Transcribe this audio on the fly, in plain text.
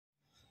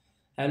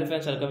Hello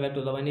friends, welcome back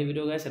to the new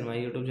video guys and my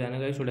YouTube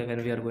channel guys. Today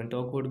when we are going to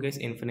talk about guys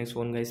Infinix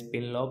phone guys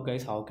pin lock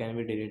guys, how can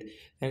we delete?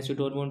 Hence you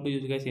don't want to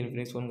use guys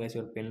Infinix phone guys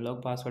your pin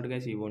lock password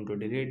guys you want to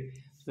delete.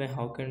 So then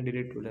how can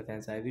delete today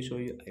friends? I will show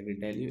you. I will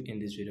tell you in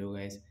this video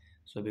guys.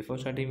 So before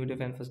starting video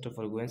friends, first of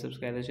all go and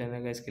subscribe the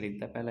channel guys. Click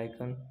the bell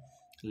icon,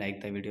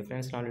 like the video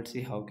friends. Now let's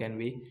see how can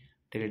we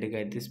delete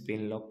guys this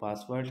pin lock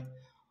password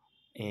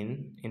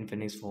in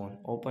Infinix phone.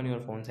 Open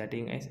your phone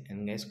setting guys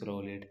and guys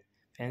scroll it.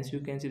 Friends, you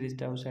can see this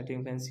type of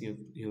setting. Friends, you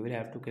will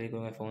have to click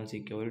on your phone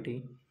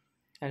security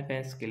and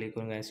friends click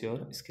on guys your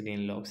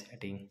screen lock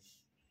setting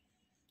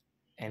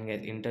and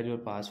guys enter your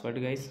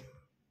password guys,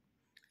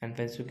 and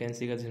friends you can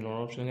see guys no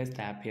option guys,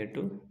 tap here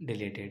to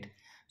delete it.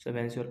 So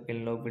once your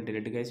pin lock will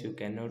delete guys, you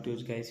cannot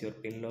use guys your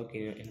pin lock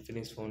in your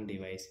Infinix phone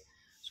device.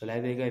 So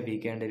like that guys we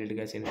can delete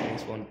guys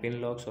Infinix phone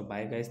pin lock. So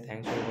bye guys,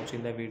 thanks for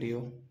watching the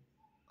video.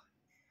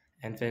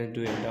 And friends,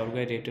 do it out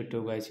guys related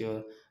to guys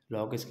your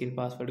log skill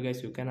password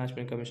guys, you can ask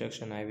me in comment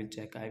section. I will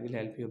check, I will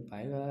help you.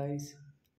 Bye guys.